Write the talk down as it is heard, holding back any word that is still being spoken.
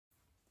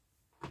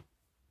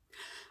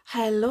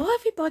Hello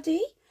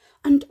everybody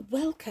and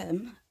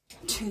welcome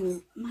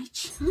to my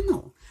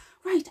channel.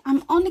 Right,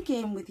 I'm on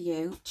again with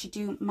you to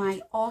do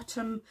my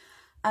autumn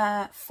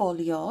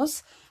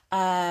folios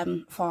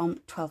from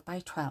 12 by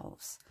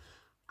 12s.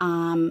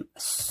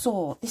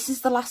 So this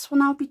is the last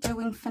one I'll be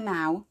doing for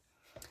now.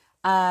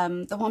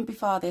 The one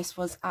before this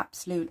was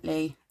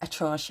absolutely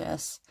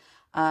atrocious.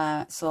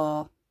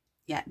 So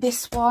yeah,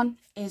 this one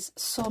is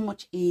so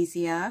much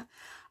easier.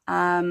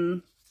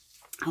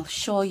 I'll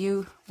show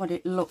you what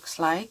it looks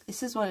like.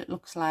 This is what it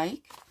looks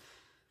like.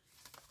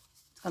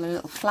 It's got a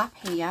little flap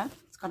here.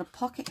 It's got a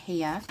pocket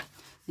here.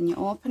 Then you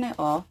open it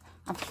up.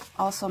 I've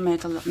also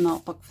made a little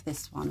notebook for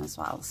this one as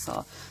well.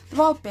 So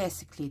they're all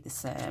basically the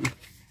same.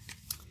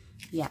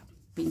 Yeah,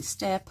 being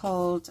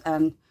stapled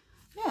and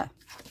yeah,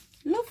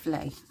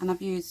 lovely. And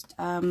I've used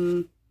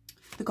the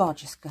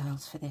Gorgeous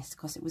Girls for this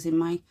because it was in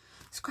my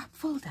scrap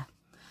folder.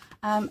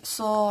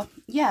 So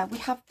yeah, we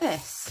have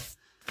this.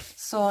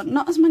 So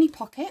not as many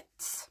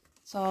pockets,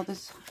 so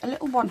there's a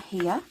little one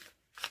here,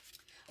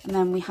 and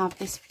then we have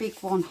this big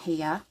one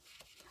here.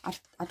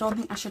 I don't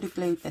think I should have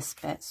glued this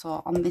bit,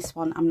 so on this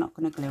one I'm not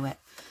going to glue it,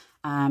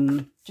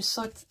 just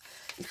so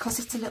because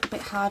it's a little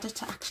bit harder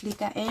to actually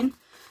get in.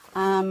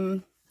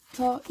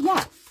 So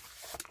yeah,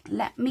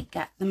 let me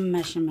get the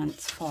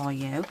measurements for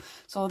you.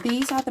 So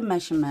these are the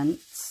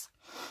measurements.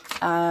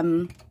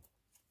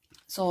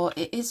 So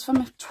it is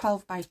from a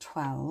 12 by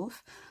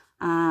 12.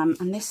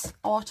 And this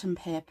autumn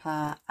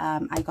paper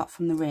I got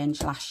from the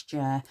range last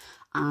year,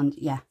 and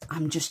yeah,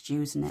 I'm just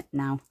using it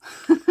now.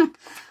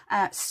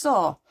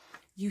 So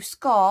you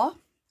score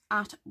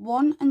at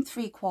 1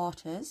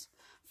 3/4,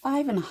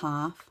 5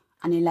 1/2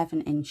 and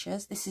 11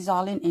 inches. This is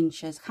all in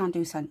inches, can't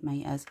do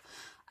centimetres.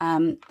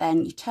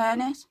 Then you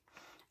turn it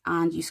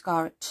and you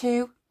score at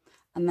 2,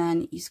 and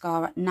then you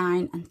score at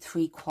 9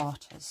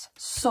 3/4.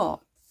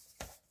 So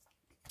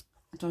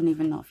I don't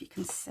even know if you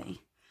can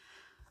see.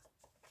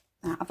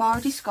 Now, I've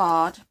already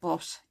scored,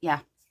 but yeah,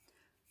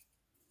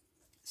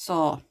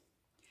 so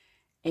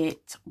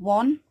it's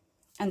 1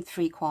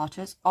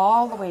 3/4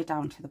 all the way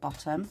down to the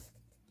bottom,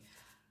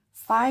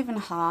 5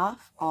 1/2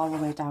 all the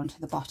way down to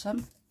the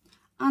bottom,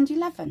 and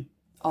 11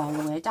 all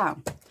the way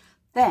down.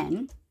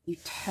 Then you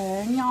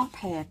turn your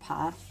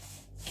paper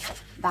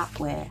that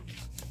way,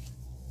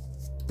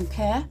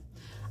 okay?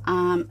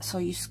 So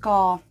you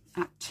score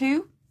at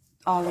 2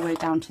 all the way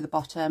down to the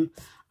bottom,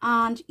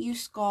 and you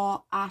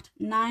score at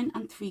 9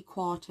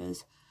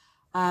 3/4,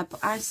 but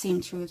I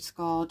seem to have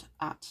scored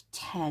at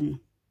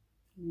 10.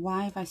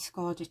 Why have I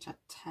scored it at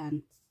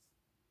 10?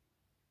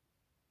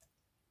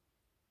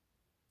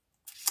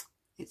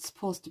 It's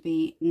supposed to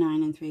be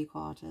 9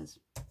 3/4.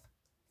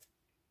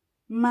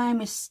 My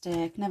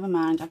mistake, never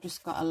mind, I've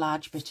just got a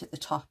large bit at the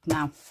top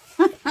now.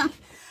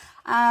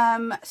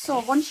 So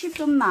once you've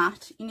done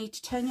that, you need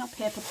to turn your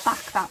paper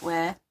back that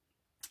way.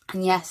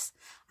 And yes,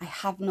 I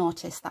have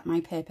noticed that my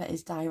paper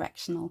is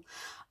directional,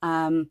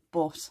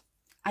 but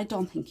I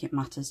don't think it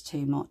matters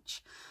too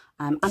much.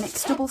 And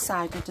it's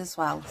double-sided as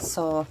well.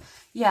 So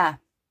yeah,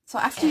 so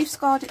after you've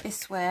scored it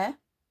this way,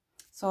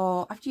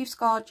 so after you've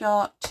scored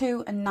your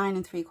 2 and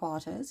 9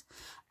 3/4,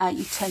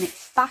 you turn it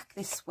back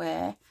this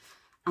way,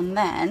 and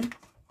then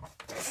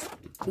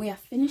we are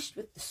finished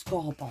with the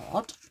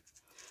scoreboard.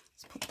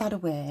 Let's put that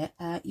away.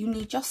 You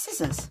need your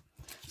scissors.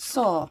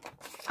 So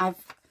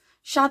I've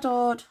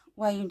shadowed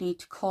where you need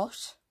to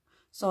cut.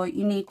 So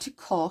you need to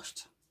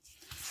cut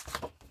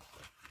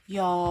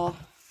your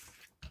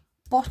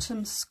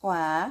bottom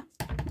square.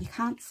 You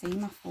can't see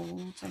my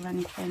folds or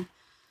anything.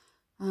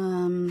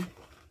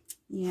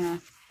 Yeah,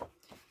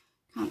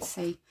 can't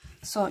see.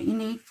 So you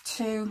need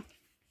to,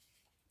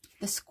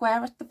 the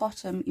square at the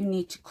bottom, you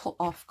need to cut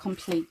off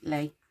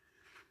completely.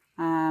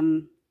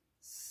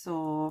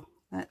 So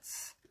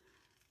let's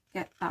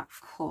get that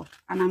cut.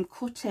 And I'm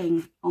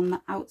cutting on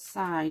the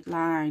outside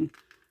line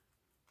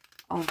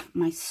of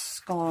my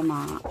score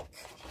mark,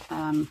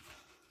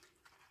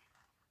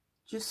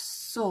 just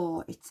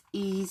so it's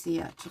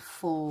easier to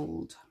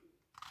fold.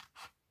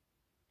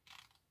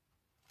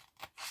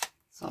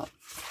 So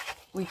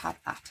we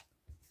have that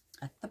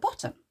at the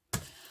bottom.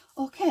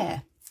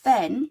 Okay,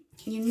 then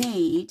you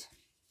need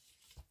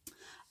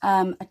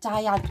a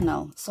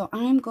diagonal. So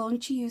I'm going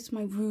to use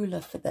my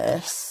ruler for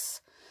this,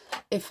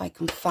 if I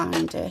can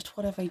find it.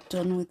 What have I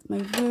done with my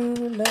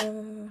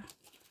ruler?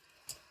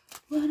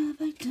 What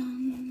have I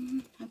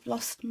done? I've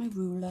lost my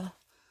ruler.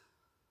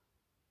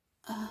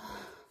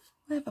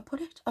 Where have I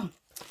put it? Oh,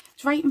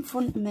 it's right in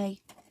front of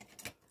me.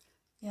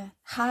 Yeah,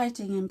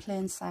 hiding in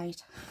plain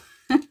sight.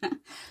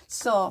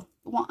 So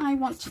what I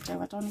want to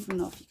do, I don't even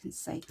know if you can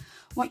see.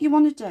 What you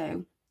want to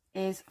do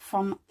is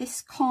from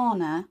this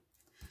corner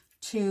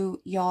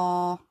to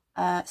your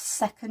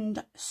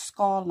second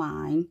score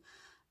line,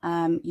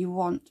 you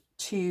want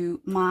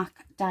to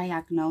mark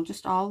diagonal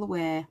just all the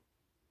way.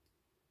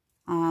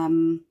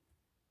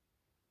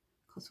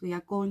 Because we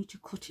are going to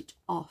cut it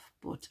off,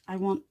 but I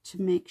want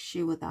to make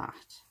sure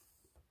that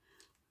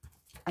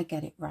I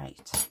get it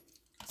right.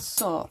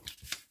 So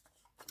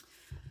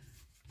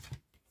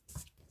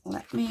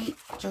let me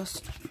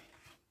just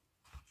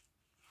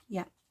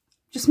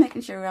just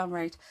making sure I'm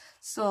right.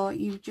 So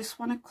you just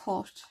want to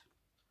cut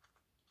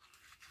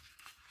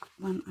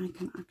when I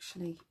can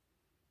actually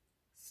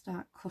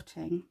start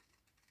cutting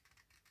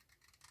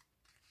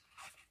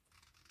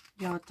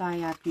your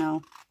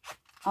diagonal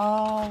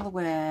all the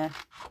way.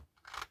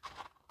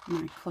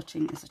 My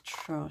cutting is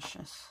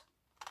atrocious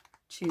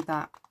to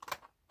that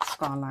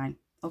score line.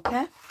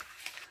 Okay,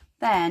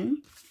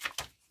 then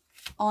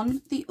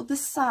on the other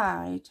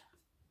side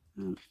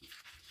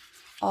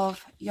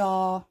of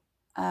your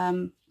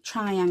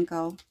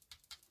triangle,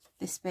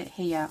 this bit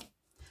here,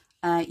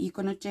 you're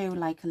going to do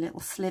like a little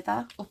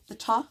slither up the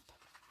top,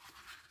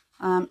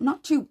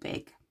 not too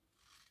big,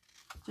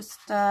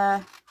 just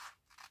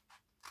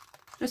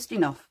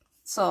enough,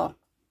 so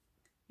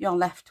you're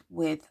left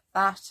with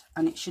that,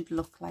 and it should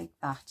look like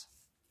that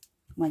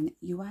when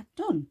you are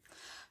done.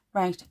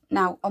 Right,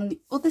 now on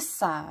the other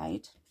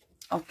side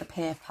of the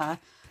paper,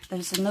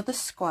 there's another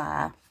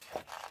square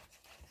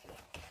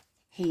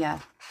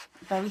here,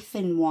 a very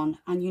thin one,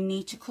 and you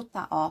need to cut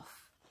that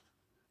off.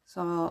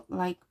 So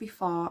like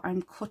before,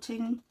 I'm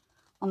cutting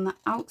on the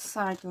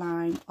outside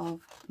line of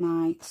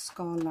my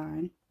score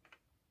line,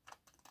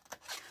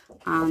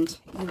 and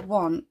you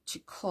want to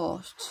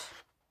cut,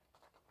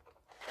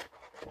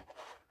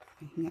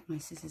 I can get my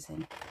scissors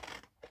in,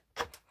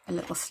 a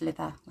little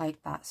slither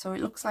like that, so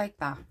it looks like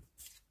that.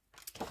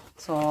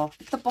 So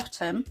at the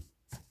bottom,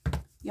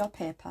 your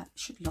paper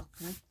should look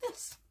like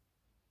this.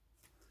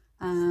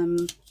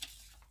 And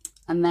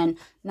then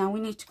now we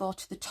need to go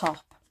to the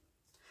top.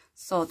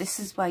 So this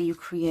is where you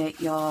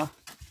create your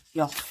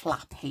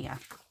flap here.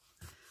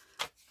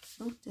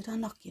 Oh, did I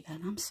knock you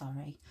then? I'm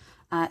sorry.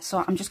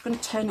 So I'm just going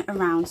to turn it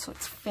around so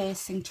it's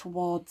facing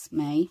towards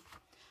me.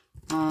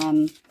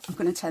 I'm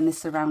going to turn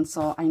this around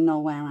so I know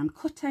where I'm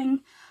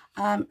cutting.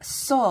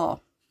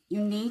 So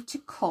you need to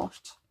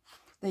cut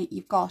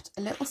you've got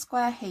a little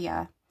square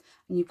here,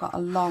 and you've got a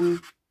long,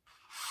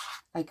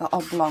 like an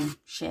oblong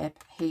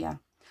shape here.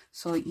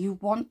 So you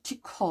want to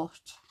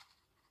cut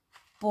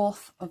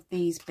both of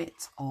these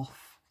bits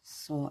off.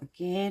 So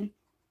again,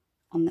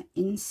 on the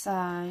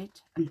inside,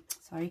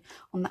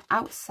 on the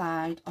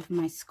outside of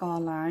my score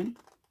line,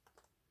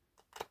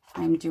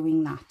 I'm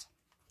doing that.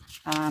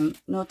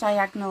 No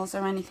diagonals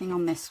or anything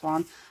on this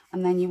one.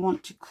 And then you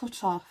want to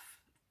cut off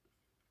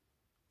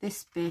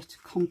this bit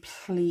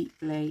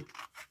completely,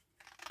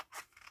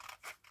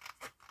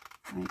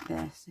 like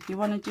this. If you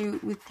want to do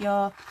it with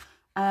your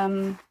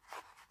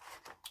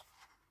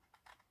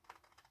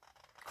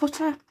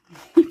cutter,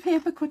 your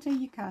paper cutter,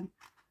 you can.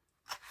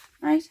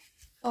 Right,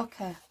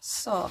 okay,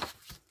 so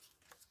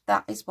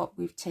that is what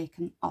we've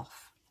taken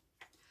off.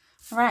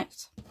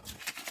 Right,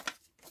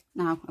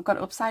 now I've got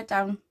it upside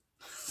down,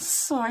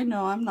 so I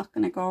know I'm not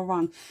going to go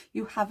wrong.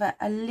 You have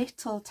a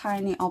little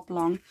tiny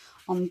oblong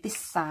on this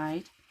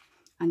side,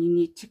 and you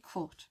need to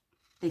cut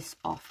this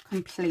off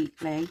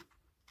completely.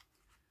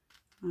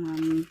 A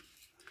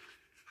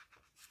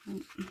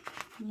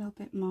little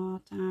bit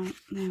more down,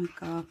 there we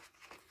go.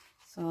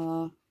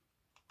 So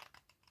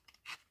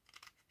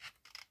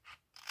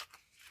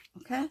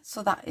okay,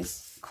 so that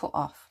is cut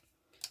off.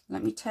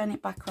 Let me turn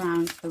it back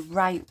around the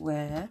right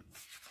way.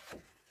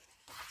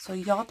 So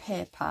your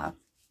paper,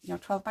 your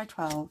 12 by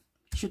 12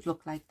 should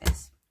look like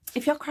this.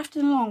 If you're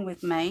crafting along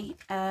with me,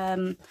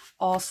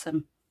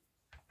 awesome.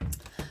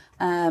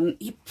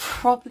 You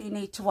probably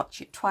need to watch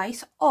it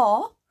twice,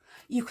 or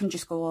you can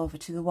just go over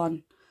to the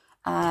one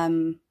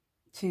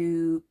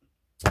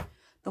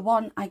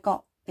I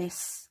got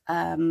this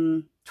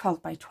 12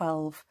 by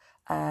 12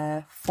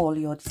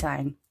 folio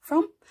design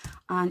from,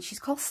 and she's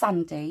called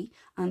Sandy,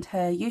 and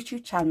her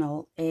YouTube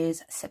channel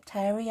is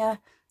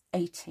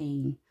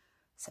Septeria18,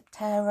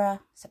 Septeria,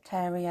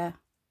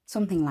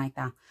 something like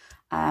that.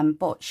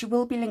 But she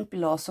will be linked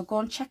below, so go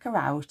and check her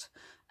out.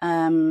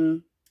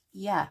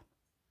 Yeah,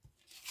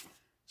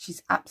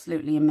 she's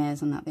absolutely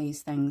amazing at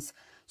these things.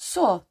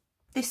 So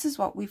this is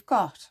what we've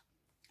got.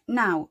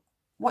 Now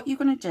what you're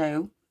going to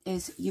do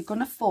is you're going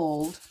to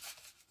fold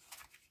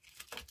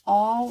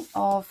all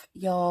of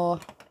your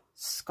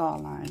score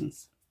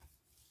lines.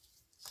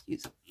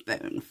 Use a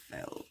bone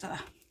folder.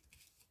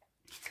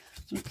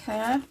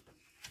 Okay.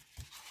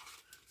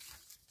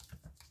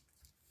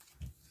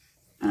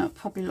 And it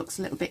probably looks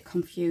a little bit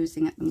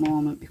confusing at the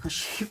moment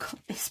because you've got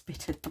this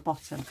bit at the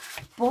bottom.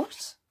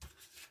 But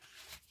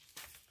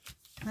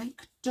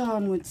like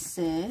Dawn would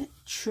say,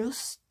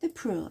 trust the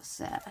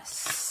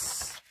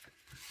process.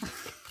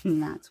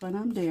 And that's what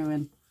I'm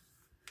doing.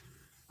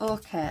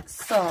 Okay,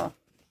 so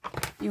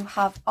you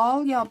have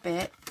all your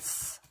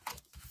bits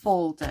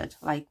folded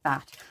like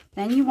that.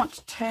 Then you want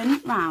to turn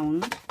it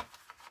round.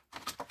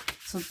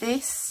 So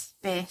this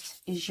bit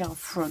is your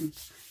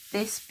front.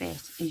 This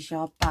bit is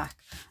your back.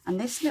 And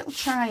this little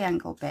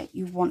triangle bit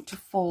you want to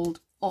fold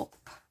up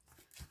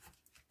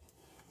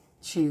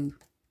to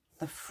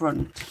the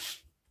front.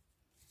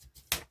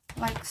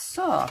 Like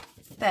so.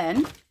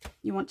 Then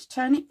you want to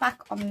turn it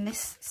back on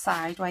this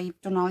side where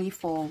you've done all your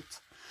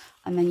folds,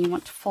 and then you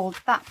want to fold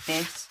that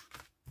bit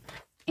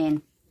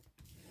in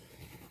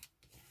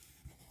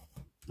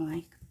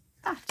like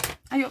that.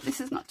 I hope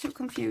this is not too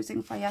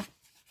confusing for you.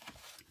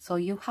 So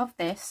you have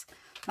this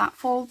that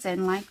folds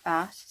in like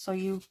that, so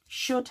you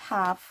should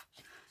have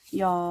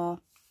your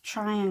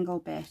triangle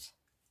bit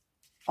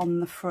on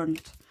the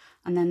front,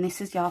 and then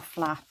this is your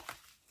flap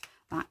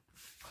that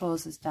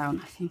closes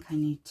down. I think I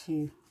need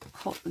to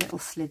cut little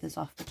slithers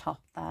off the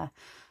top there,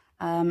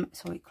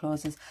 so it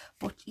closes.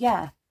 But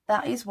yeah,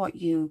 that is what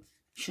you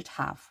should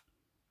have,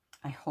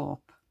 I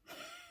hope.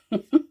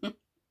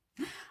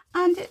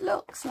 And it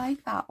looks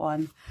like that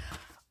one.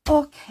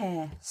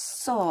 Okay,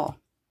 so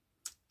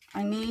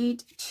I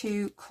need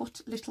to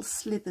cut little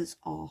slithers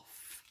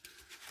off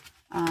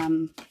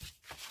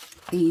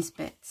these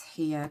bits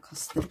here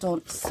because they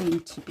don't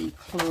seem to be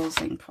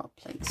closing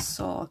properly.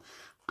 So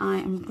I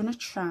am going to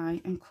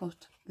try and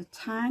cut the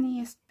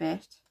tiniest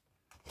bit,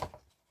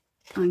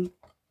 and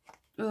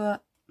I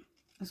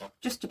was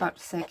just about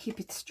to say keep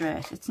it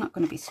straight. It's not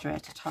going to be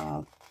straight at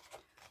all.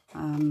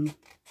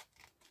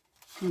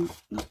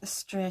 Not the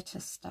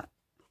straightest at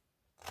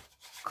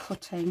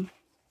cutting,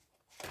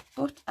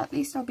 but at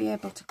least I'll be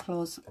able to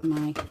close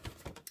my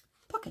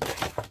pocket.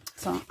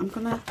 So I'm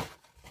gonna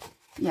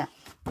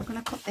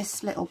cut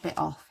this little bit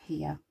off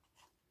here.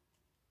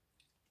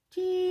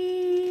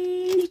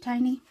 Teeny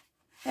tiny.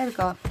 There we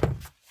go.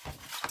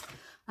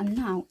 And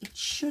now it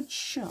should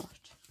shut.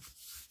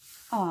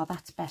 Oh,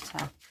 that's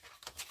better.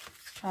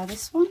 Try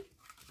this one.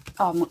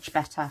 Oh, much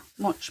better.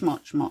 Much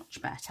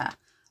better.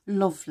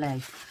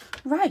 Lovely.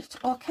 Right,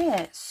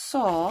 okay,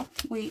 so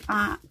we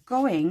are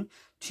going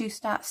to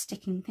start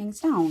sticking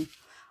things down.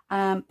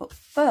 But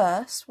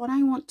first, what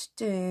I want to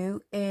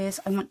do is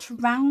I want to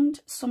round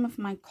some of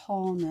my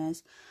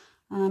corners.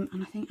 And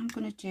I think I'm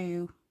going to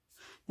do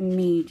the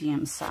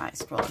medium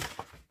sized one.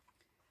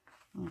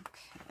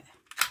 Okay.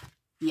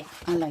 Yeah,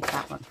 I like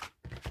that one.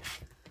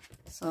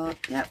 So,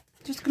 yep,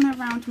 just going to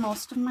round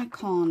most of my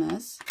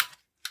corners.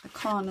 The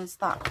corners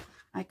that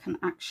I can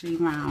actually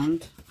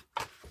round.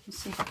 Let's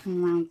see if I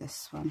can round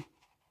this one.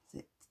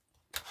 It's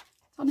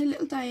on a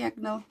little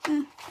diagonal,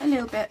 a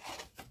little bit.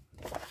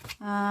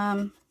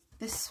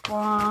 This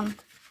one,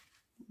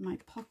 my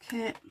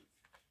pocket,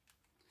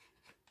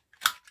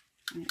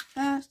 like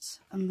that,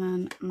 and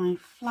then my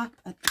flap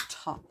at the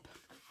top.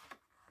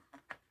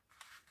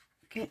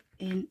 Get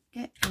in,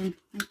 thank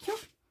you.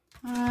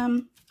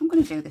 I'm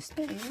going to do this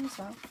bit here as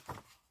well,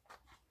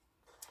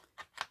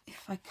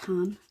 if I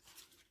can.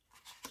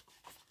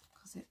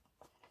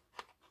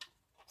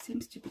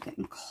 Seems to be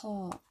getting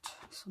caught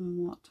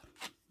somewhat.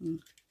 Do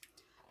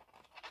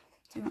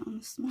it on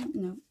the small?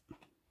 No.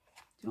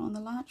 Do it on the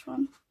large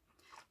one?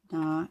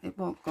 No, it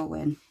won't go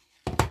in.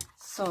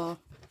 So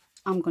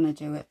I'm going to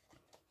do it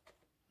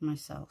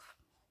myself.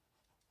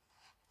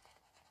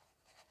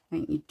 I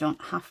think you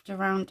don't have to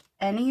round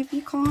any of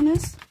your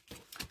corners.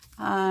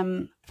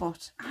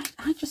 But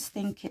I just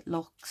think it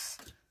looks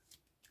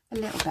a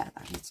little better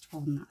that it's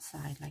on that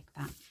side like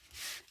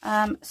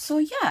that. So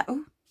yeah.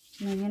 Oh,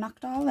 nearly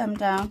knocked all them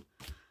down.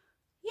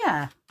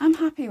 Yeah, I'm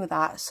happy with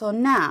that. So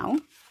now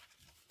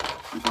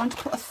I'm going to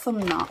put a thumb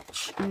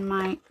notch in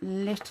my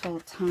little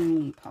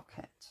tiny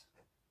pocket.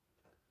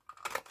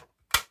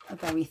 A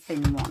very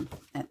thin one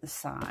at the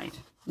side.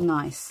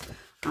 Nice.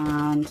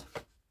 And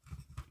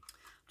I'm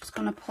just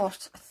going to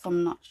put a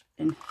thumb notch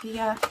in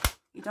here.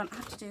 You don't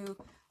have to do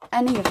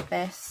any of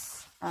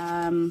this.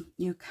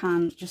 You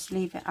can just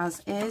leave it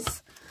as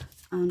is.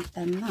 And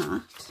then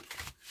that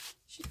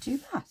should do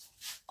that.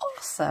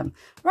 Awesome.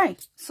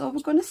 Right, so we're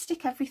going to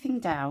stick everything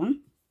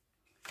down.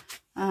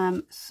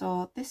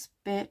 So this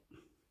bit,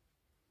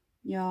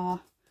 your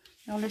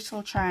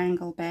little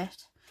triangle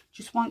bit,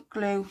 just want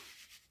glue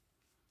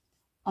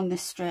on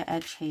this straight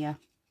edge here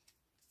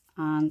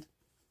and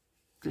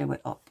glue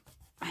it up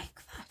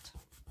like that.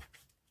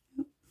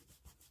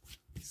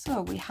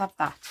 So we have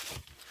that.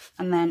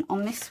 And then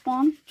on this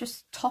one,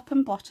 just top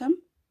and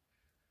bottom,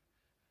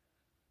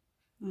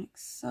 like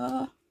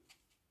so.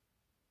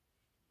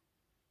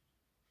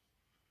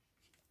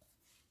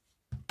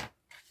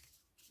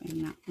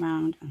 Bring that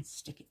round and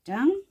stick it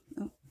down.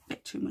 Oh, a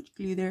bit too much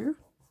glue there.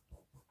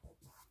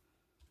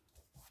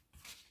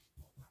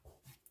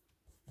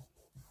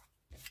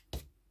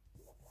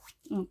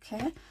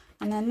 Okay,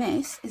 and then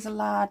this is a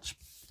large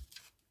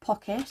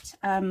pocket.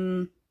 I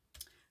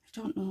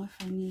don't know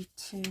if I need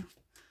to.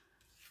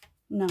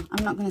 No,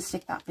 I'm not going to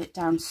stick that bit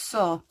down.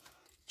 So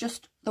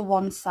just the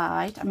one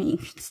side. I mean, you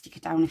can stick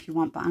it down if you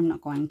want, but I'm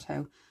not going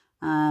to.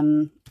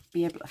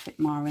 Be able to fit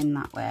more in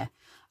that way.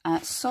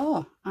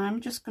 So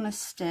I'm just going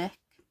to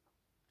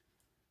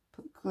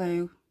put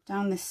glue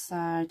down this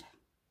side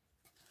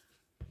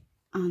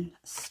and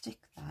stick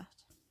that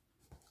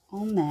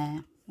on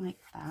there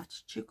like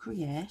that to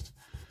create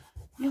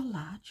your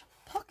large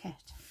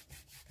pocket.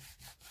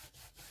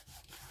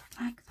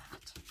 Like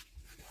that.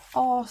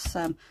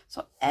 Awesome.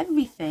 So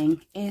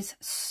everything is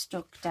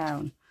stuck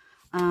down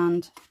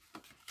and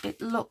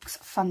it looks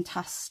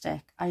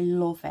fantastic. I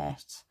love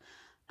it.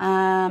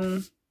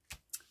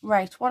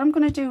 Right, what I'm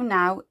going to do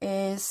now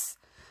is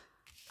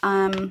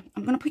I'm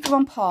going to put you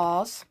on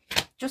pause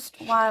just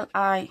while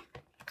I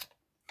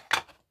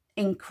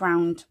ink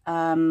round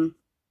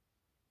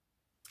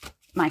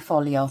my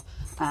folio.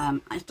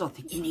 I don't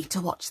think you need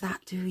to watch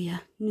that, do you?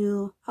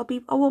 No, I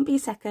won't be a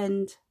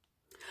second.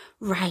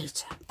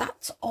 Right,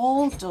 that's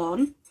all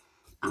done,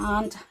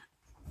 and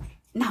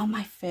now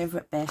my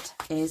favourite bit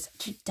is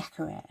to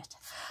decorate.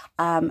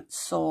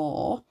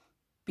 So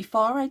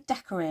before I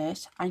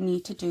decorate, I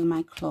need to do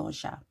my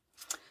closure.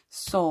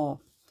 So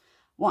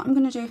what I'm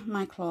going to do for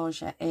my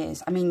closure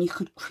is, I mean, you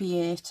could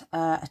create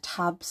a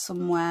tab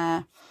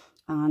somewhere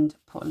and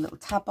put a little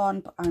tab on,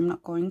 but I'm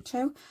not going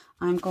to.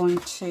 I'm going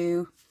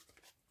to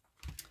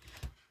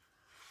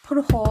put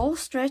a hole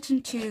straight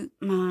into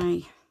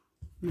my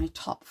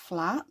top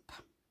flap.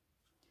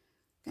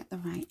 Get the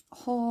right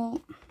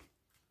hole.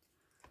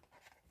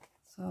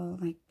 So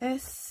like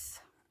this.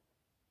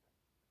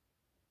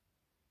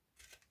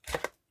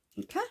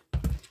 Okay.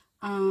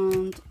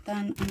 And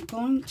then I'm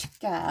going to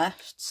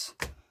get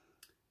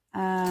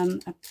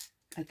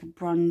like a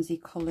bronzy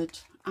coloured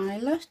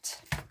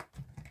eyelet.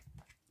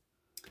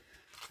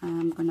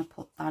 I'm going to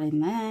put that in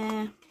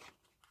there.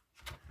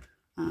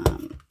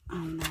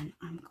 And then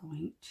I'm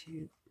going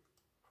to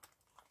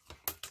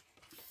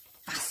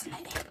fasten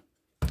it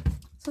in.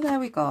 So there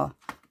we go.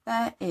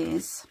 There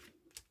is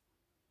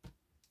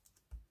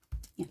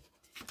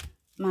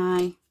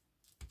my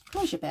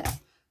closure bit.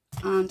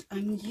 And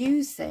I'm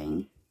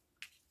using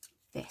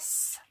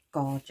this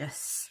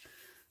gorgeous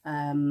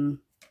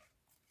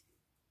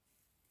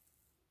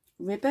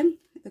ribbon,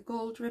 the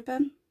gold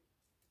ribbon,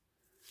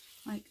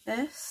 like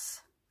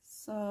this.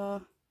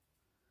 So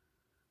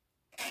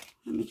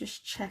let me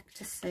just check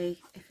to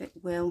see if it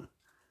will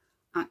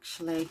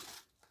actually,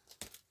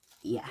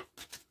 yeah,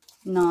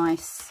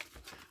 nice.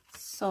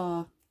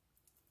 So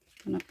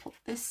I'm going to put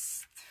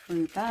this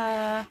through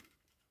there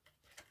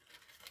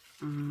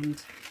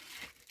and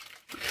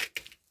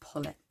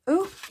pull it.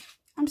 Oh,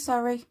 I'm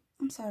sorry.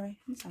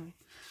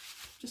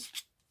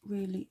 Just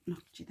really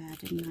knocked you there,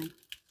 didn't I?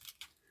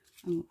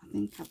 Oh, I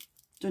think I've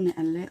done it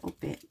a little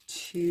bit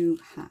too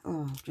high.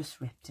 Oh, I've just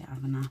ripped it,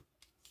 haven't I?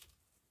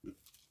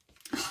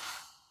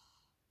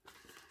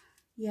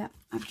 Yeah,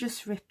 I've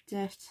just ripped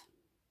it.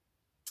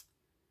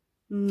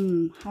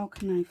 How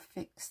can I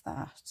fix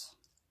that?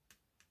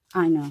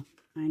 I know.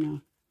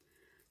 Let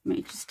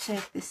me just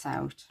take this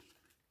out.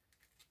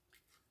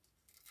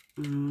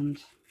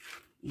 And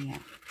yeah,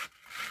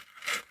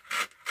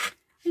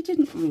 I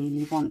didn't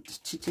really want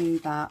to do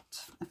that.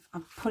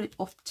 I've put it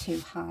up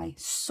too high.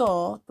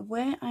 So the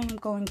way I am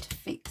going to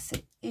fix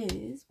it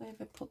is, where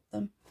have I put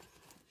them?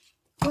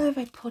 Where have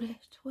I put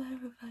it?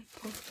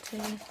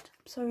 I'm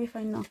sorry if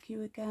I knock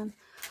you again.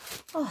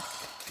 Oh,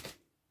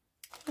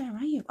 where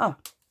are you? Oh,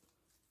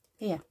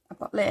 here, I've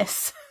got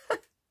lace.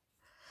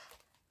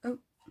 Oh,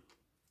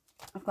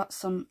 I've got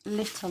some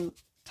little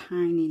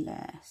tiny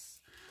lace.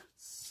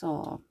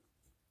 So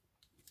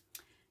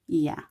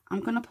yeah, I'm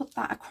going to put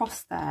that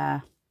across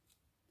there,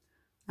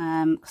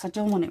 because I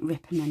don't want it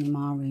ripping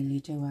anymore, really,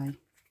 do I?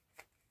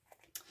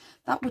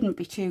 That wouldn't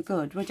be too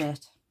good, would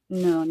it?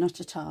 No, not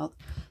at all.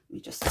 Let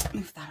me just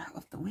move that out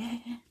of the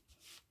way.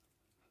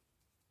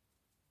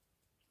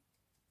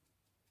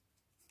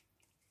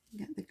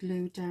 Get the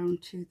glue down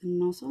to the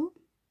nozzle.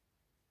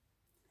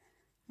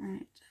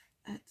 Right,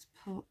 let's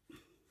put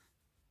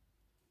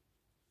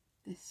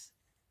this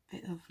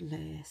bit of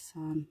lace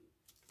on.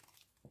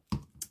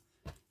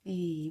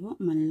 Hey, what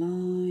am I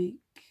like?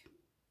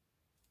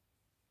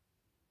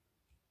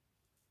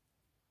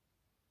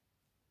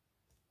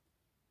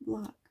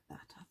 Like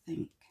that, I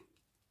think.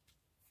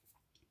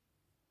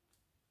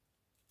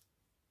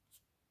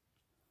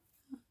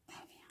 There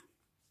we are.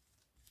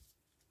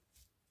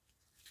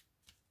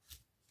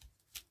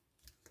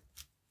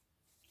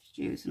 Just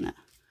using a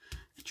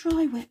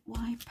dry wet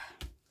wipe.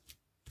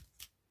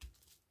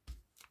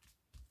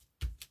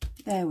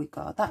 There we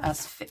go, that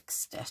has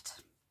fixed it.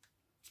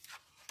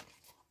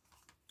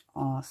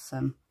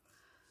 Awesome.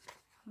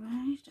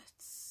 Right,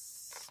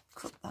 let's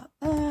cut that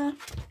there.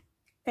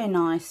 Very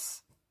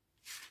nice.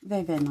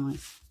 Very, very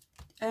nice.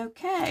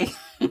 Okay.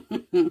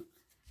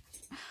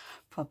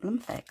 Problem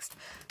fixed.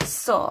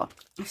 So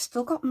I've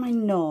still got my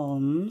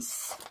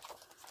gnomes.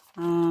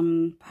 But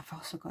I've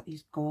also got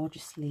these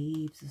gorgeous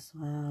leaves as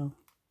well.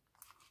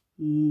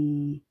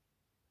 I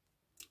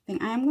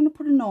think I am going to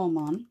put a gnome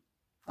on,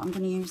 but I'm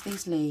going to use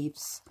these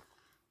leaves.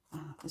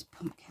 There's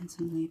pumpkins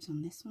and leaves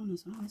on this one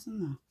as well, isn't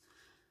there?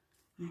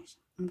 Right,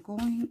 I'm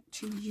going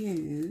to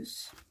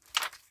use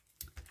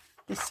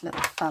this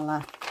little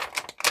fella.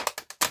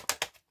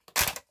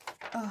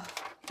 Oh,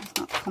 it's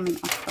not coming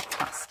off the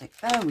plastic.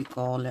 There we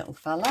go, little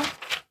fella.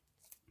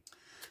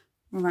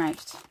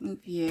 Right,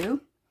 move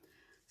you.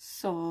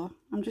 So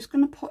I'm just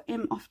going to put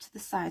him off to the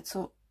side.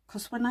 So,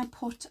 because when I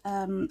put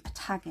a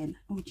tag in,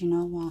 oh, do you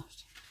know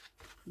what?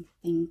 I'm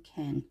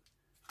thinking,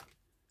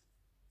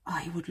 oh,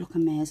 he would look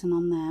amazing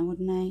on there,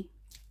 wouldn't he?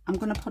 I'm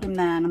going to put him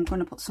there, and I'm going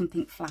to put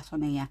something flat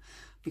on here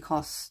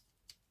because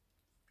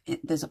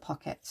there's a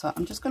pocket. So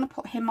I'm just going to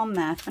put him on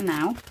there for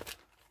now.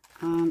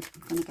 And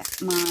I'm going to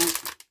get my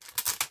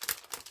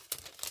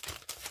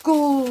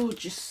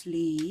gorgeous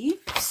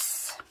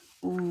sleeves.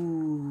 Ooh.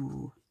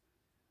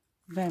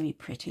 Very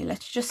pretty.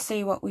 Let's just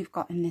see what we've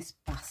got in this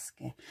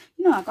basket.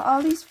 You know, I got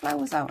all these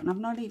flowers out and I've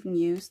not even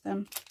used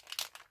them.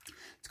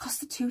 It's because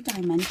they're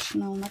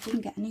two-dimensional and I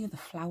didn't get any of the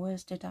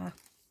flowers, did I?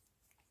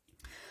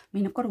 I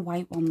mean, I've got a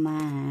white one there.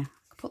 I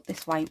could put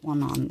this white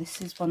one on.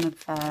 This is one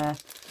of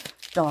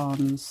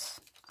Dawn's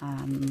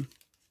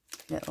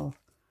little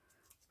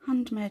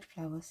handmade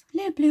flowers. A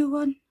little blue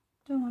one.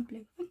 Don't want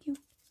blue. Thank you.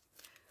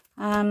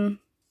 I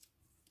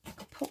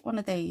could put one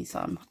of these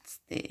on. What's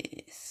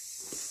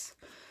this?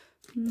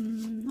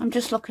 I'm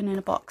just looking in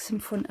a box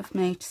in front of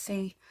me to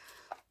see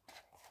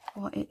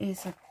what it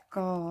is I've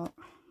got.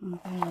 Oh,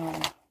 they are.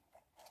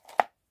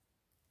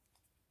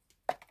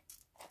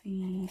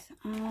 These.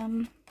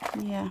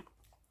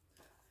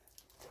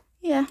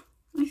 Yeah,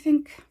 I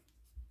think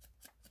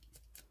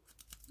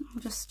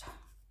I'll just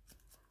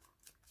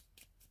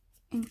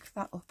ink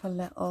that up a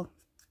little,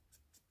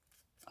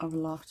 or a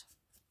lot.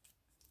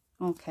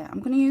 Okay, I'm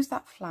going to use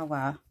that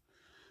flower.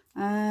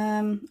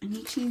 I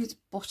need to use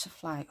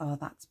butterfly. Oh,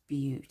 that's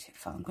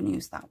beautiful. I'm going to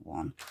use that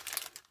one.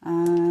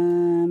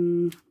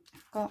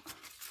 I've got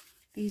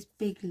these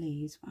big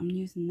leaves, but I'm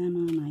using them,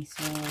 aren't I?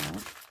 So,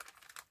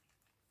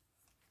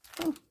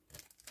 oh,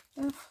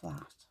 they're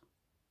flat.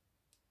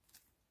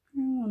 I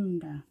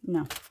wonder.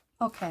 No.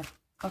 Okay.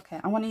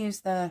 I want to use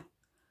the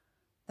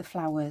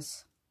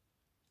flowers,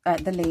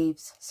 the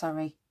leaves.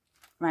 Sorry.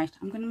 Right.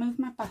 I'm going to move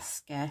my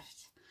basket.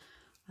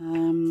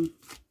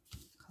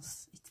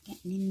 Because it's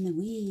getting in the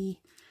way.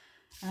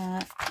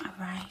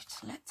 Right,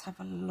 let's have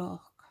a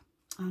look.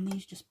 Aren't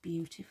these just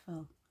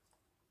beautiful?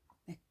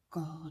 They're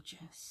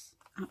gorgeous,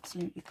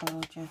 absolutely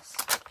gorgeous.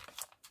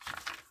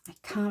 I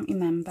can't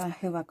remember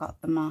who I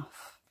got them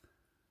off.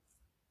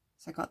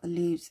 So I got the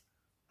leaves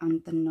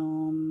and the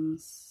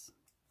gnomes.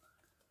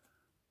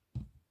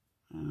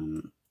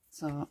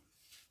 So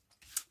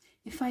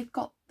if I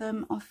got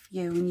them off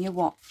you and you're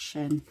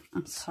watching,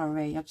 I'm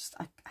sorry, I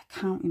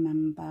can't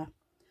remember.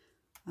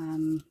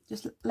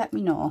 Just let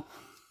me know,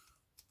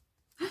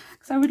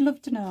 because I would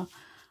love to know.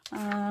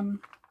 I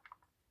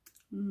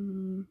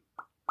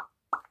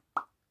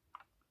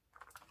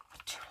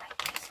do like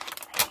these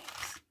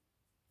leaves.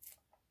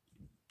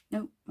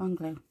 No, wrong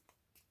glue.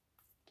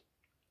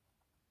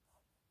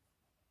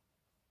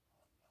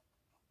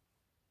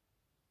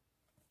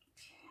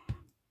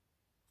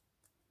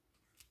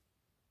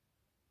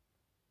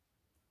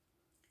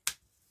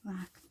 Like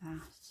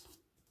that.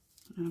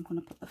 And I'm going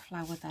to put the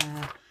flower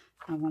there.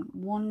 I want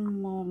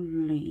one more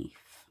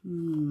leaf.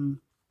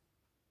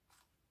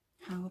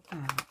 How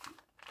about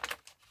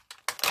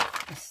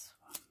this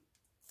one?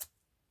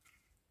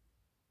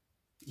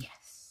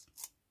 Yes,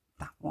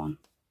 that one.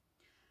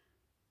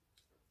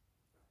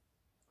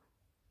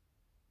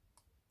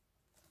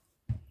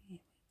 Here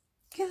we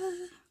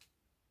go.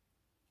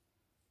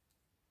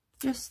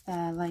 Just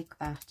there, like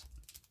that.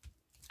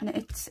 And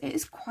it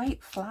is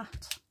quite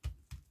flat.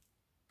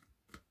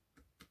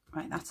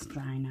 Right, that's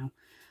dry now.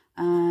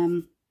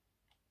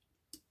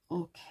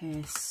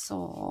 Okay,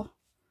 so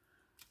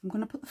I'm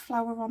going to put the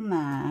flower on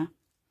there.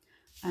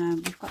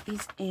 We've got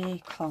these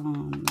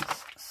acorns,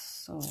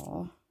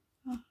 so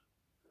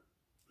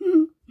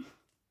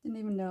didn't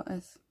even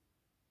notice.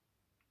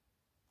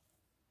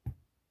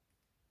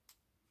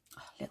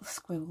 Oh, little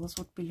squirrels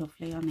would be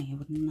lovely on here,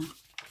 wouldn't they?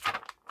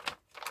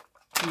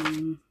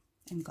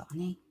 Haven't got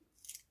any.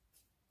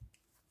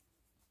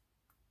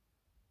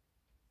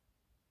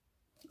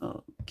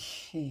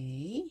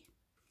 Okay,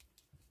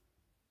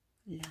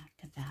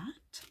 like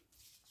that.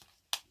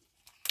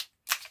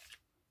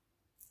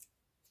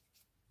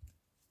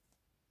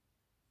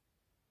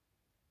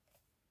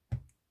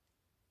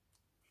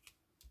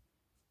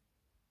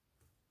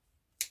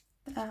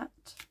 That,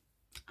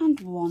 and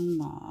one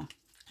more,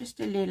 just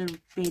a little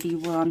bitty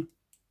one.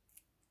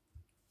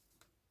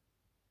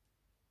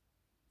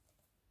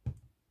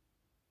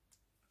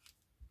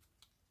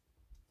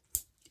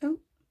 Oh,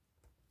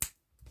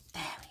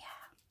 there we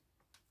are.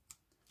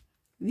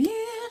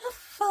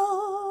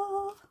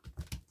 Beautiful.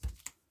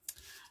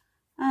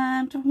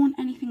 Don't want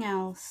anything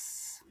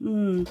else.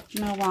 Do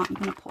you know what? I'm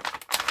going to put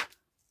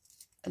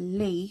a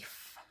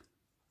leaf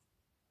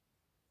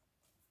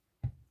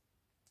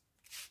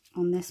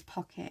on this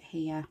pocket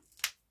here,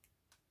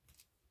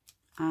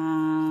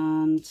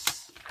 and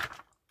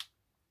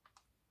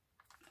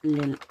a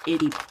little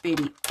itty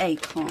bitty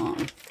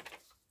acorn.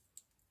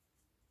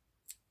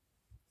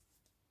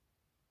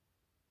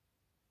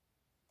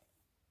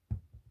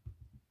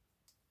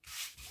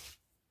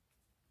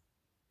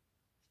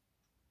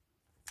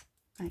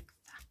 Like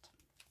that.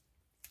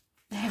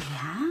 There we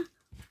are.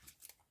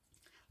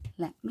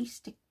 Let me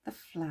stick the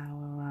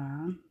flower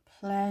on.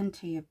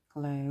 Plenty of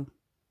glue,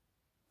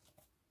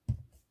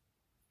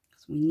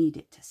 because we need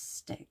it to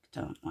stick,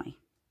 don't we?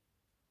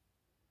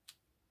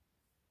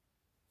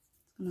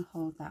 I'm going to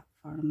hold that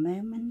for a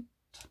moment.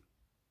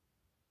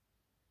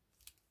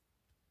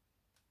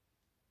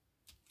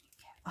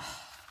 Okay. Oh,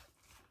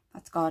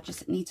 that's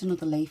gorgeous. It needs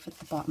another leaf at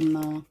the bottom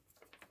though.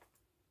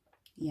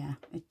 Yeah,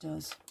 it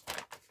does.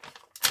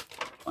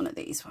 One of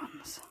these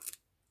ones.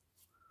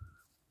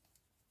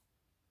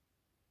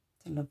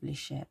 It's a lovely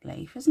shaped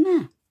leaf, isn't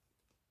it?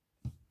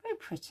 Very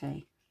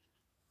pretty.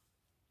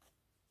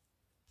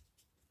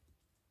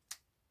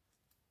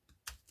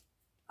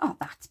 Oh,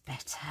 that's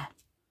better.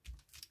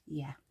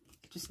 Yeah,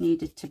 it just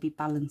needed to be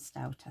balanced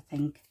out, I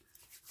think.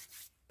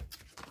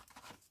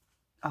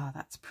 Oh,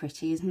 that's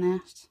pretty, isn't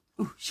it?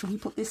 Oh, shall we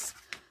put this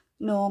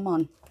gnome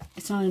on?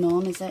 It's not a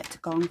gnome, is it? It's a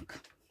gonk.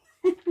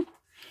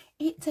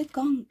 It's a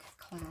gonk,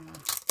 Claire.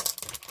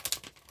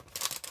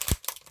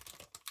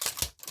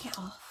 Get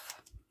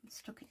off. I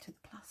stuck it to the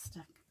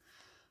plastic.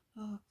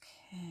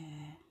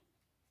 Okay.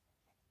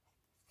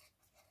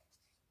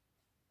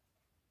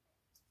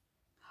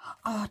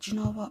 Oh, do you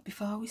know what?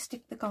 Before we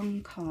stick the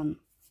gonk on,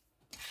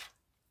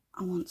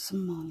 I want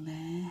some more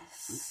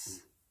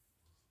lace.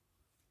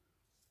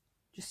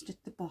 Just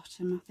at the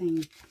bottom, I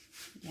think.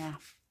 Yeah.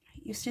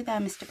 You stay there,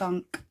 Mr.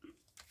 Gonk.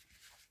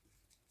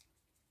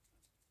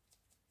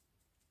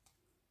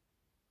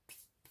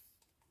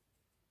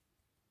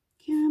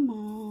 Come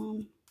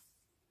on.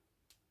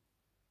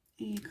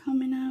 Are you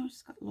coming out?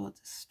 It's got loads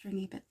of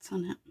stringy bits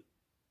on it.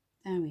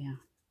 There we are.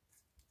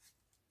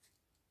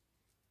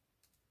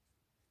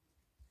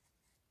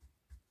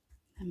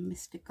 And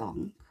Mr.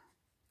 Gonk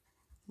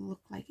will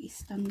look like he's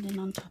standing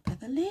on top of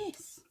the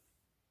lace.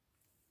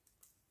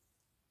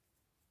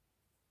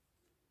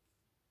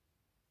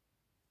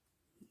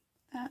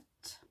 That.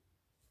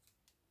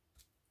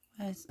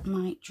 Where's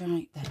my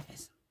dry? There it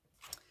is.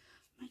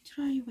 My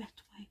dry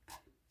wet wipe.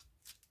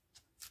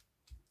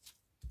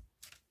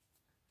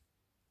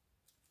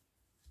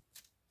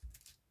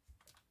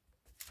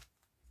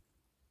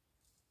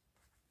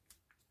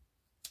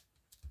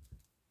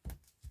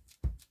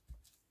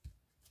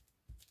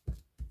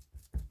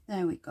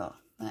 There we go.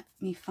 Let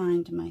me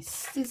find my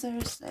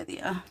scissors. There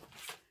they are.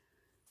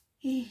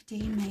 Hey,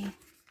 dear me.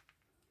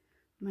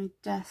 My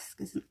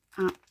desk is an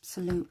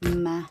absolute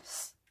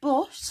mess.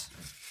 But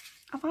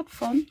I've had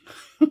fun.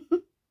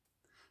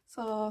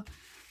 So,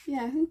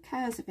 yeah, who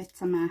cares if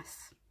it's a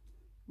mess?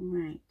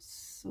 Right,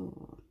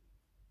 so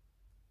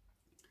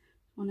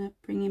I want to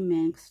bring him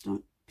in because I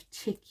don't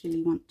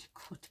particularly want to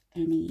cut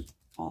any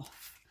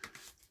off.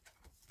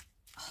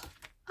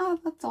 Oh,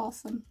 that's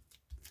awesome.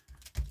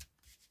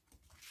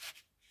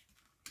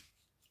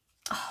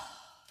 Oh,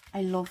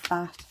 I love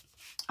that.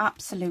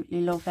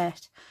 Absolutely love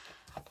it.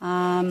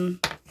 Oh,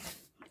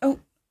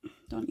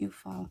 don't you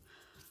fall.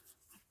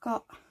 I've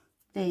got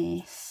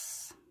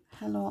this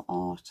Hello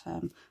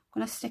Autumn. I'm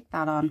going to stick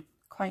that on.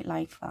 Quite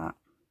like that.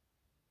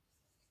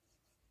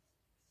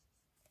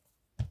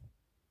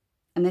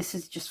 And this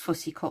is just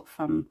fussy cut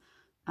from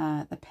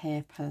the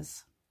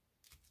papers.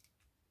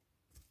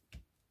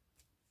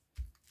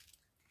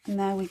 And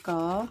there we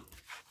go.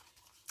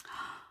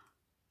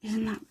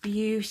 Isn't that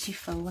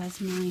beautiful? Where's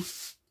my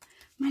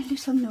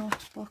little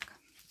notebook?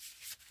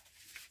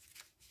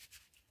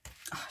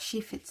 Oh,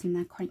 she fits in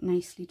there quite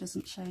nicely,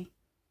 doesn't she?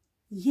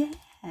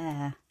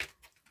 Yeah.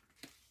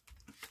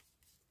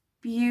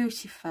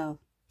 Beautiful.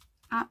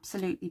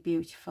 Absolutely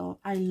beautiful.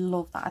 I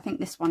love that. I think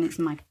this one is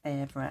my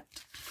favourite.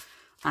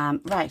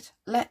 Right,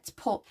 let's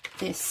put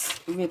this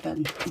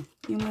ribbon.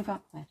 You move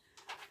up there.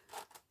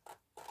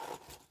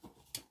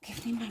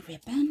 Give me my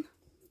ribbon.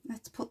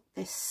 Let's put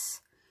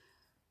this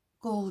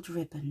gold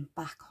ribbon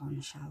back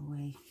on, shall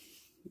we?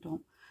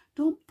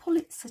 Don't pull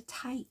it so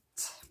tight.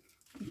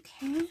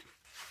 Okay.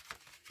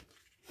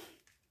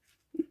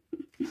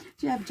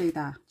 Do you ever do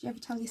that? Do you ever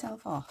tell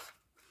yourself off?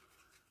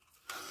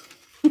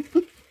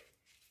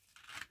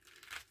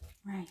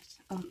 Right,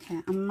 okay,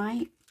 I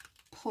might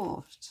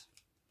put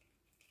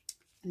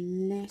a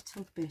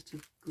little bit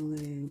of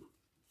glue.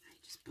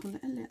 Just pull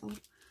it a little.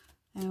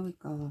 There we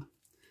go.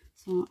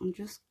 So I'm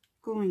just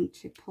going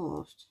to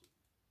put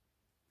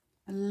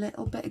a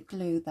little bit of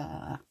glue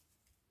there.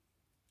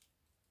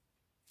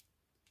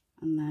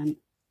 And then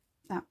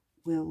that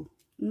will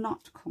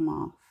not come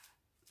off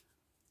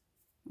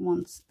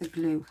once the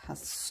glue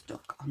has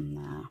stuck on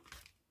there.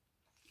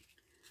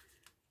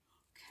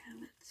 Okay,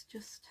 let's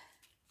just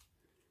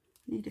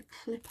need a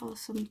clip or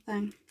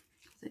something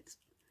because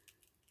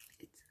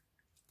it's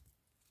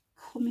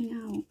coming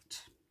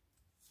out.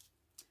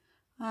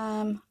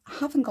 I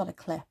haven't got a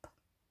clip.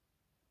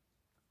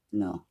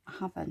 No, I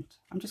haven't.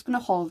 I'm just going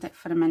to hold it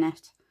for a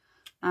minute.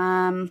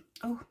 Oh,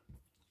 I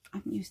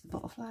haven't used the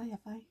butterfly,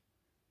 have I?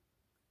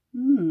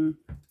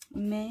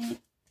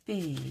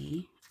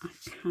 Maybe I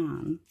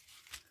can.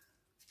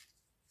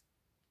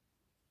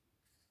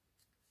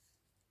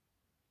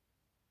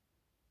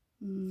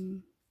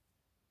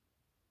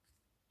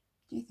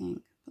 Do you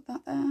think? Put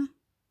that there?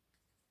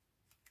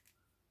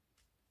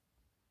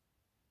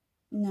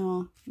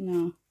 No,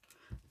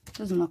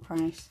 doesn't look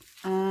right.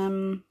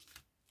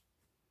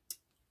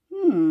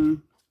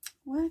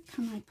 Where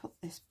can I put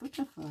this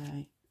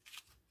butterfly?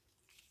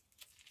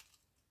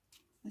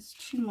 There's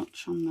too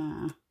much on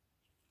there.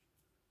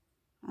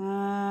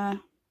 I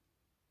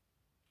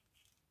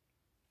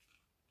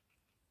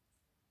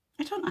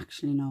don't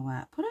actually know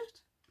where to put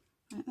it.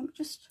 Right, let me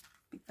just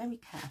be very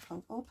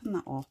careful. Open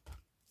that up.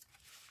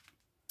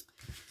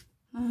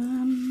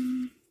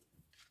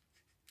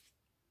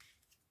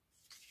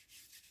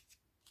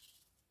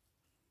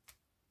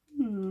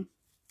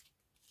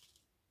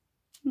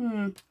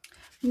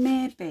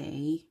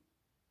 maybe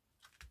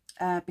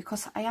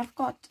because I have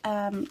got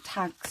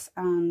tags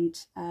and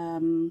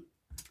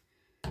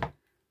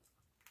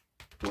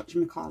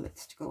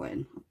whatchamacallits to go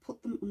in. I'll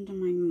put them under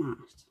my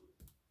mat.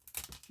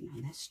 Now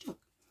they're stuck.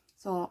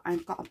 So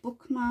I've got a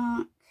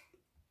bookmark,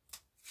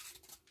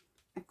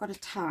 I've got a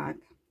tag,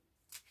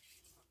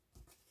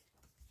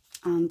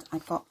 and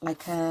I've got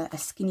like a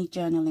skinny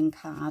journaling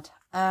card.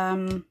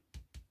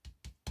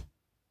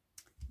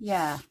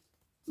 Yeah,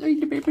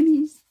 little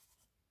bunnies,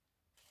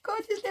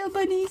 gorgeous little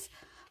bunnies.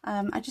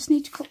 I just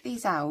need to cut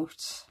these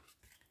out.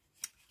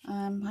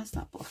 Where's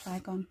that butterfly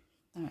gone?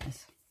 There it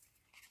is.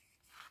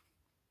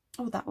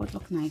 Oh, that would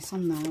look nice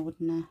on there,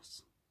 wouldn't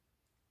it?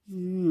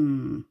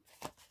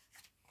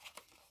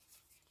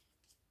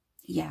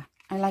 Yeah,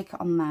 I like it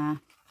on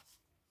there.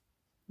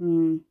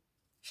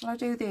 Shall I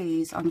do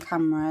these on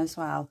camera as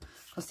well?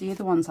 Because the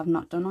other ones I've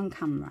not done on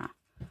camera.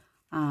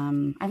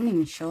 I haven't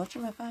even showed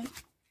you, have I?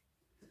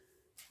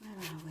 Where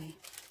are we?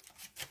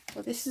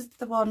 So this is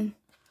the one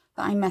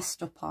that I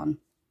messed up on.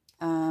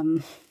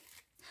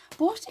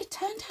 But it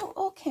turned out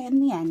okay in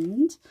the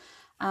end.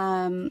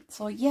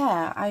 So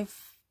yeah,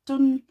 I've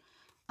done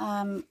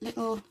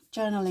little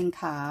journaling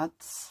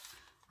cards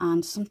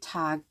and some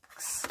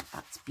tags.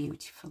 That's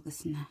beautiful,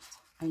 isn't it?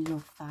 I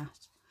love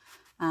that.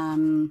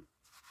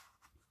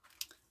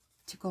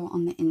 To go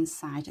on the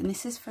inside, and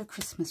this is for a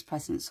Christmas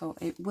present, so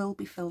it will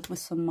be filled with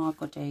some more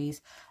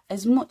goodies,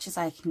 as much as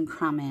I can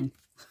cram in.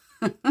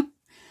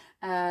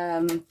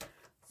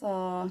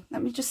 So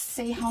let me just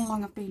see how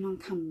long I've been on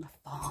camera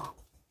for.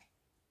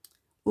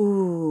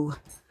 Ooh,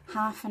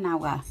 half an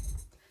hour.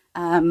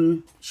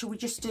 Shall we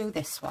just do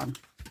this one?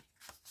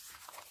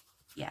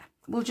 Yeah,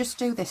 we'll just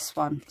do this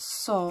one.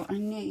 So I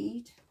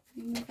need,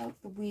 move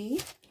out the way.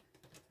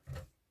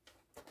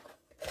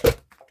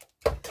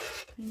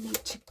 I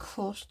need to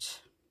cut.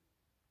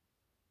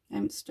 I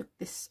haven't stuck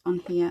this on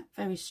here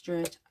very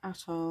straight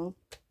at all,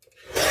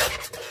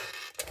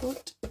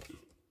 but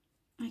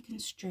I can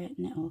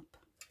straighten it up.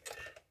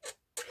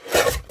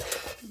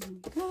 There we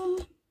go.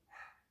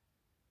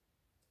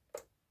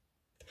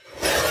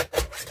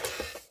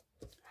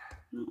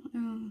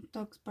 Oh,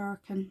 dog's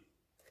barking.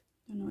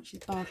 Don't know what she's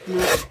barking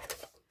at.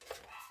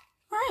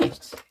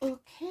 Right,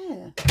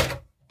 okay.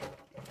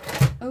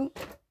 Oh,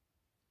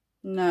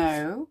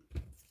 no.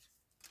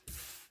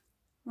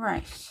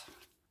 Right.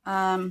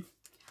 I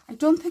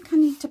don't think I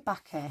need to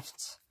back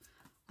it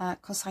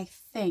because I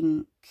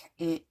think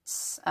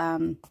it's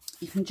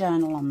you can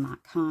journal on that,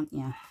 can't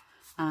you?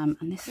 And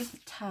this is the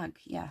tag.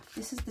 Yeah,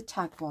 this is the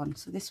tag one,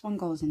 so this one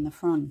goes in the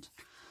front.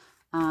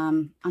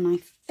 And I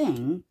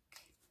think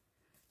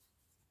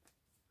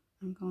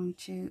I'm going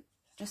to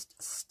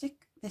just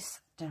stick this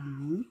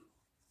down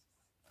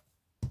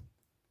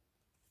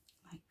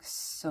like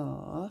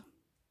so,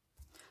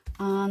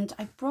 and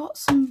I brought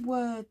some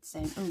words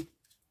in. Oh,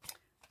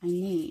 I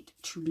need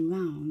to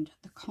round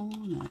the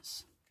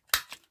corners,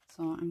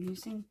 so I'm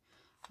using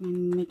my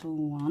middle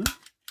one.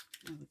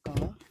 There we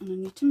go, and I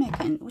need to make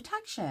it into a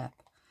tag shape.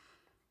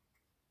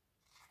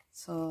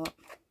 So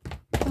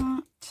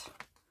that,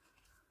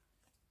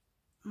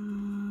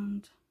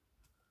 and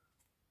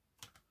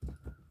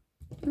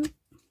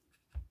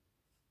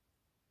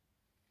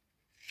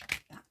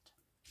that.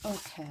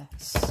 Okay,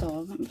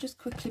 so let me just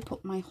quickly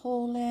put my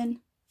hole in.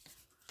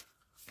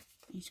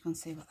 You just gonna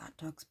see what that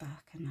dog's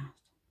barking at.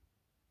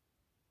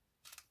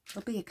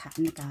 There'll be a cat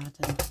in the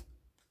garden,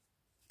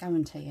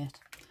 guarantee it.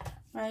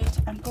 Right,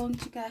 I'm going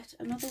to get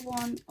another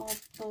one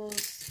of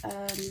those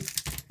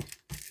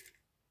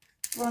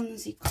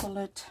bronzy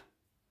coloured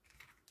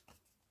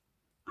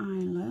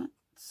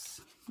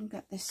eyelets. I'll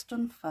get this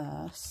done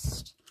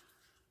first,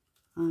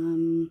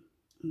 and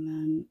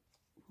then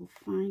we'll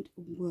find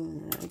a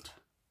word.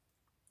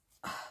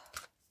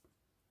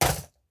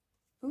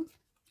 Ooh,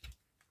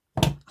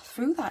 I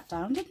threw that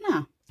down,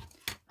 didn't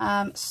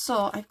I?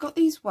 So I've got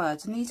these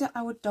words, and these are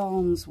our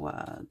Dawn's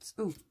words.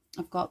 Ooh,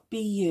 I've got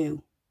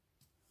BU.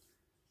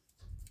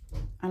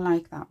 I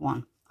like that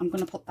one. I'm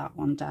going to put that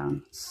one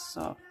down.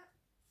 So,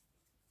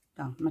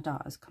 oh, my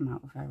daughter's come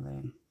out of her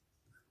room.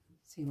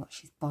 See what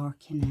she's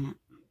barking at.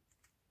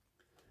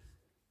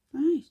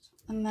 Right,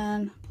 and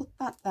then put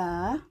that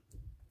there.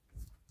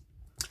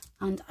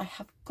 And I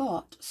have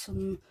got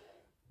some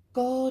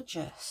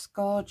gorgeous,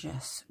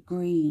 gorgeous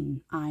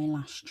green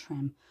eyelash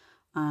trim.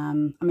 I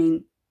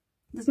mean,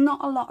 there's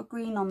not a lot of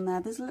green on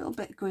there. There's a little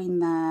bit of green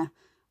there.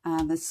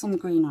 There's some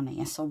green on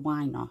here, so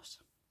why not?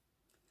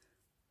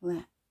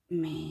 Let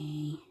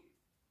me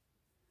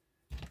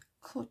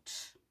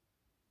cut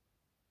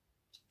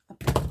a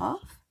bit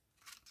off.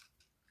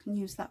 I can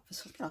use that for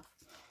something.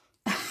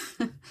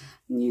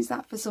 Use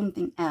that for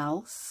something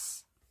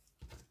else.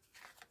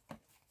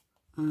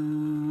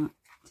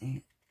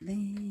 Do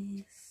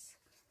this,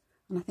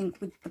 and I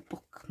think with the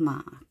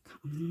bookmark,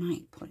 I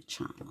might put a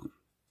charm on,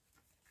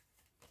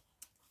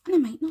 and I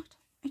might not.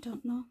 I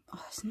don't know.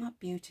 Oh, isn't that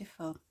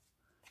beautiful?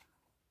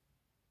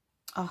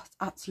 Oh, it's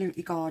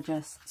absolutely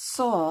gorgeous.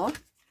 So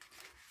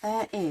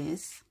there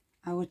is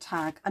our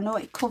tag. I know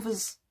it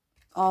covers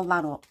all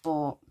that up,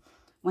 but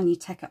when you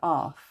take it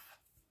off,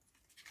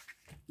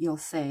 you'll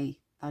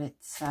see that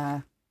it's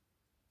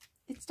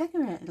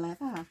decorated like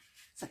that.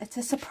 So it's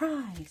a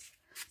surprise.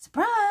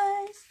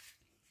 Surprise!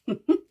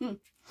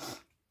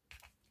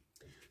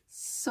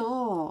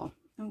 So,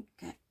 oh,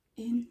 get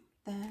in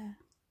there.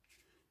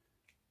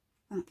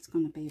 That's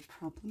going to be a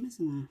problem,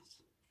 isn't it?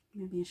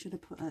 Maybe I should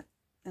have put a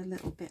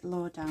little bit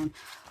lower down.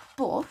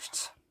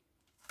 But,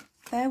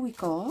 there we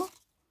go.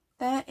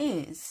 There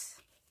is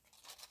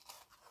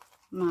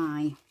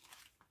my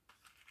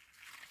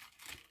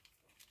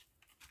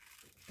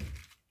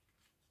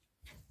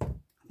I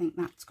think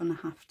that's going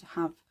to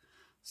have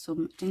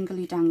some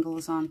dingly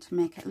dangles on to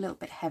make it a little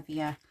bit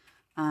heavier.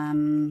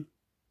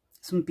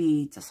 Some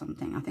beads or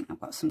something. I think I've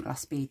got some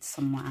glass beads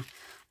somewhere.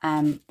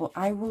 But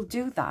I will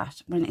do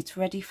that when it's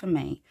ready for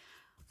me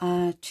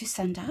to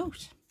send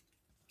out.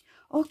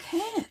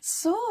 Okay,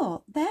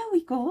 so there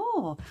we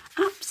go.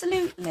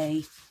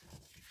 Absolutely,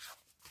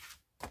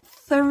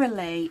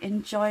 thoroughly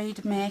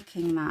enjoyed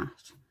making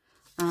that.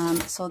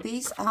 So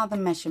these are the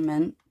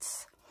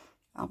measurements.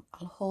 I'll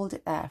hold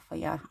it there for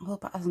you. I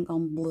hope it hasn't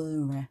gone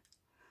blurry.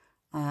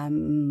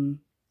 So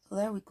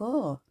there we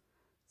go.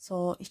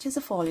 So it is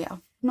a folio.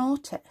 I've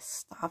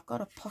noticed that I've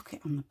got a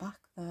pocket on the back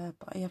there,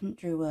 but I haven't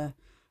drew a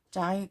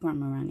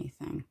diagram or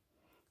anything.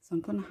 So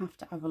I'm going to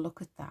have a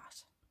look at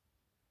that.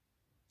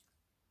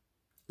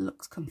 It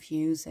looks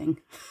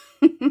confusing.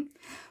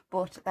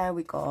 But there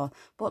we go.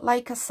 But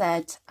like I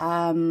said,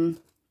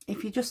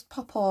 if you just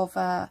pop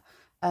over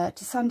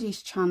to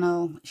Sandy's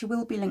channel, she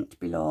will be linked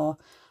below,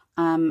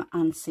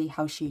 and see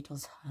how she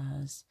does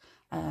hers.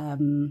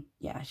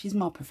 Yeah, she's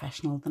more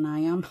professional than I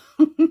am.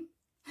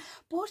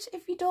 But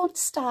if you don't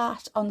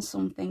start on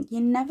something,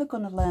 you're never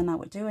going to learn how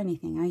to do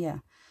anything, are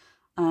you?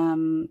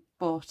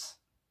 But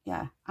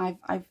yeah,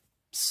 I've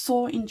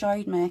so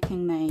enjoyed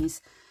making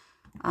these.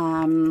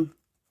 So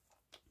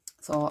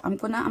I'm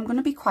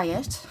gonna be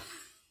quiet.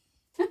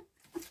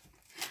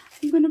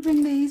 I'm gonna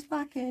bring these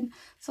back in.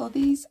 So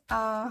these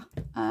are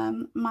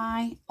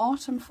my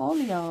autumn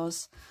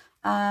folios.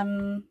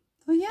 So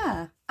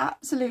yeah,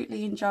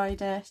 absolutely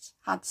enjoyed it.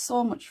 Had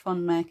so much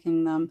fun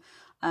making them.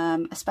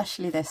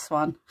 Especially this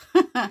one.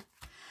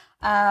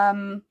 So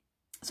I'm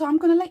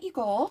going to let you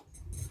go.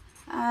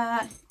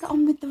 Get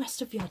on with the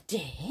rest of your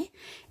day.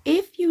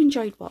 If you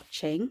enjoyed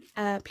watching,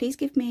 please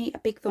give me a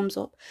big thumbs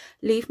up.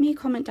 Leave me a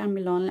comment down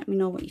below and let me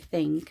know what you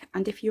think.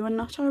 And if you are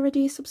not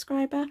already a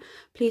subscriber,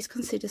 please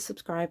consider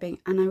subscribing.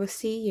 And I will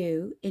see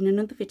you in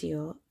another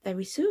video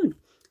very soon.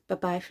 Bye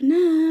bye for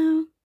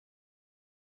now.